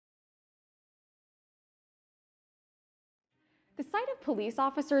The sight of police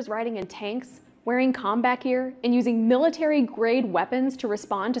officers riding in tanks, wearing combat gear, and using military-grade weapons to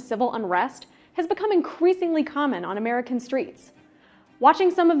respond to civil unrest has become increasingly common on American streets.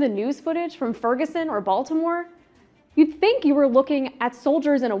 Watching some of the news footage from Ferguson or Baltimore, you'd think you were looking at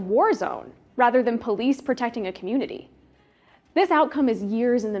soldiers in a war zone rather than police protecting a community. This outcome is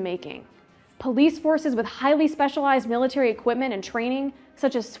years in the making. Police forces with highly specialized military equipment and training,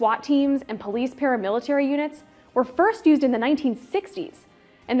 such as SWAT teams and police paramilitary units, were first used in the 1960s,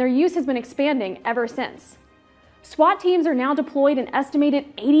 and their use has been expanding ever since. SWAT teams are now deployed an estimated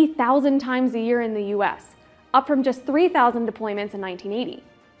 80,000 times a year in the U.S., up from just 3,000 deployments in 1980.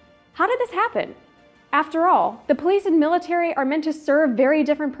 How did this happen? After all, the police and military are meant to serve very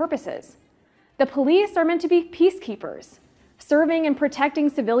different purposes. The police are meant to be peacekeepers, serving and protecting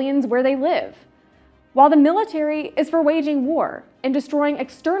civilians where they live, while the military is for waging war and destroying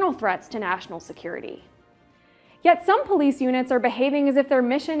external threats to national security. Yet some police units are behaving as if their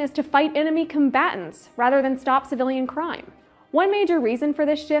mission is to fight enemy combatants rather than stop civilian crime. One major reason for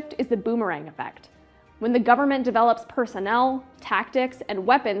this shift is the boomerang effect. When the government develops personnel, tactics, and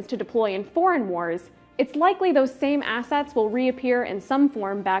weapons to deploy in foreign wars, it's likely those same assets will reappear in some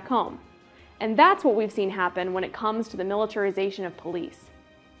form back home. And that's what we've seen happen when it comes to the militarization of police.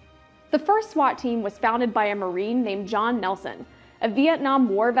 The first SWAT team was founded by a Marine named John Nelson, a Vietnam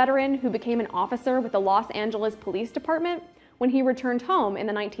War veteran who became an officer with the Los Angeles Police Department when he returned home in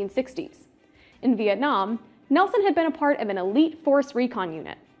the 1960s. In Vietnam, Nelson had been a part of an elite force recon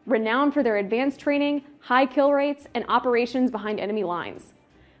unit, renowned for their advanced training, high kill rates, and operations behind enemy lines.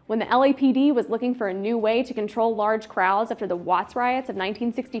 When the LAPD was looking for a new way to control large crowds after the Watts riots of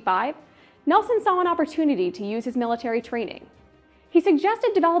 1965, Nelson saw an opportunity to use his military training. He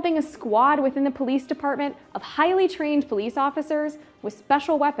suggested developing a squad within the police department of highly trained police officers with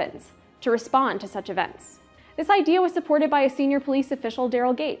special weapons to respond to such events. This idea was supported by a senior police official,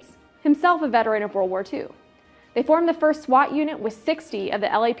 Daryl Gates, himself a veteran of World War II. They formed the first SWAT unit with 60 of the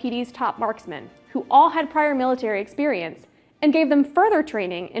LAPD's top marksmen, who all had prior military experience, and gave them further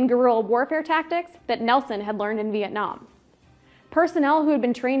training in guerrilla warfare tactics that Nelson had learned in Vietnam. Personnel who had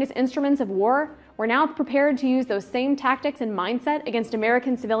been trained as instruments of war were now prepared to use those same tactics and mindset against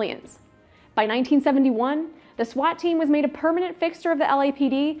American civilians. By 1971, the SWAT team was made a permanent fixture of the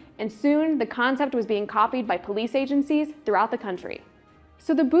LAPD, and soon the concept was being copied by police agencies throughout the country.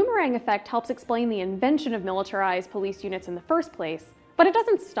 So the boomerang effect helps explain the invention of militarized police units in the first place, but it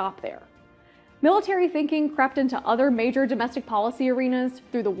doesn't stop there. Military thinking crept into other major domestic policy arenas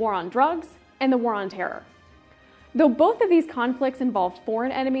through the war on drugs and the war on terror. Though both of these conflicts involved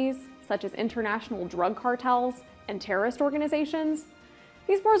foreign enemies, such as international drug cartels and terrorist organizations,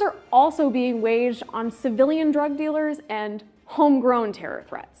 these wars are also being waged on civilian drug dealers and homegrown terror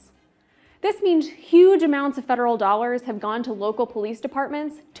threats. This means huge amounts of federal dollars have gone to local police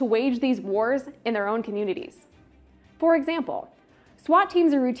departments to wage these wars in their own communities. For example, SWAT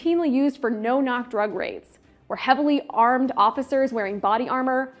teams are routinely used for no-knock drug raids, where heavily armed officers wearing body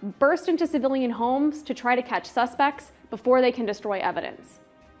armor burst into civilian homes to try to catch suspects before they can destroy evidence.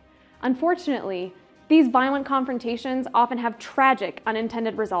 Unfortunately, these violent confrontations often have tragic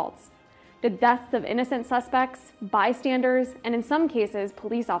unintended results: the deaths of innocent suspects, bystanders, and in some cases,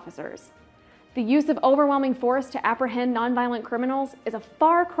 police officers. The use of overwhelming force to apprehend nonviolent criminals is a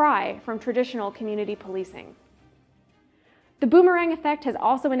far cry from traditional community policing. The boomerang effect has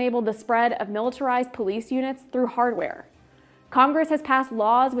also enabled the spread of militarized police units through hardware. Congress has passed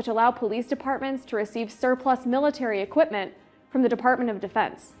laws which allow police departments to receive surplus military equipment from the Department of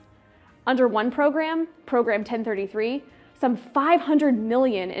Defense. Under one program, Program 1033, some $500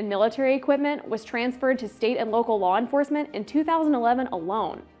 million in military equipment was transferred to state and local law enforcement in 2011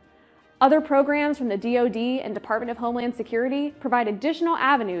 alone. Other programs from the DoD and Department of Homeland Security provide additional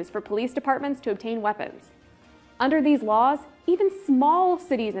avenues for police departments to obtain weapons. Under these laws, even small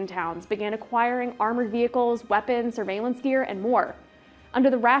cities and towns began acquiring armored vehicles, weapons, surveillance gear, and more, under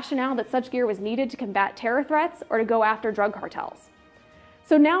the rationale that such gear was needed to combat terror threats or to go after drug cartels.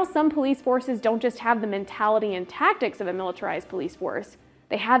 So now some police forces don't just have the mentality and tactics of a militarized police force,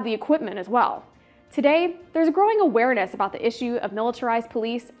 they have the equipment as well. Today, there's growing awareness about the issue of militarized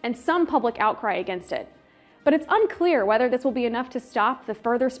police and some public outcry against it. But it's unclear whether this will be enough to stop the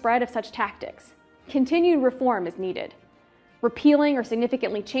further spread of such tactics. Continued reform is needed. Repealing or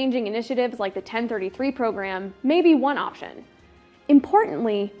significantly changing initiatives like the 1033 program may be one option.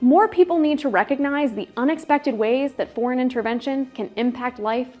 Importantly, more people need to recognize the unexpected ways that foreign intervention can impact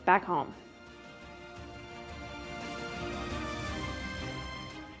life back home.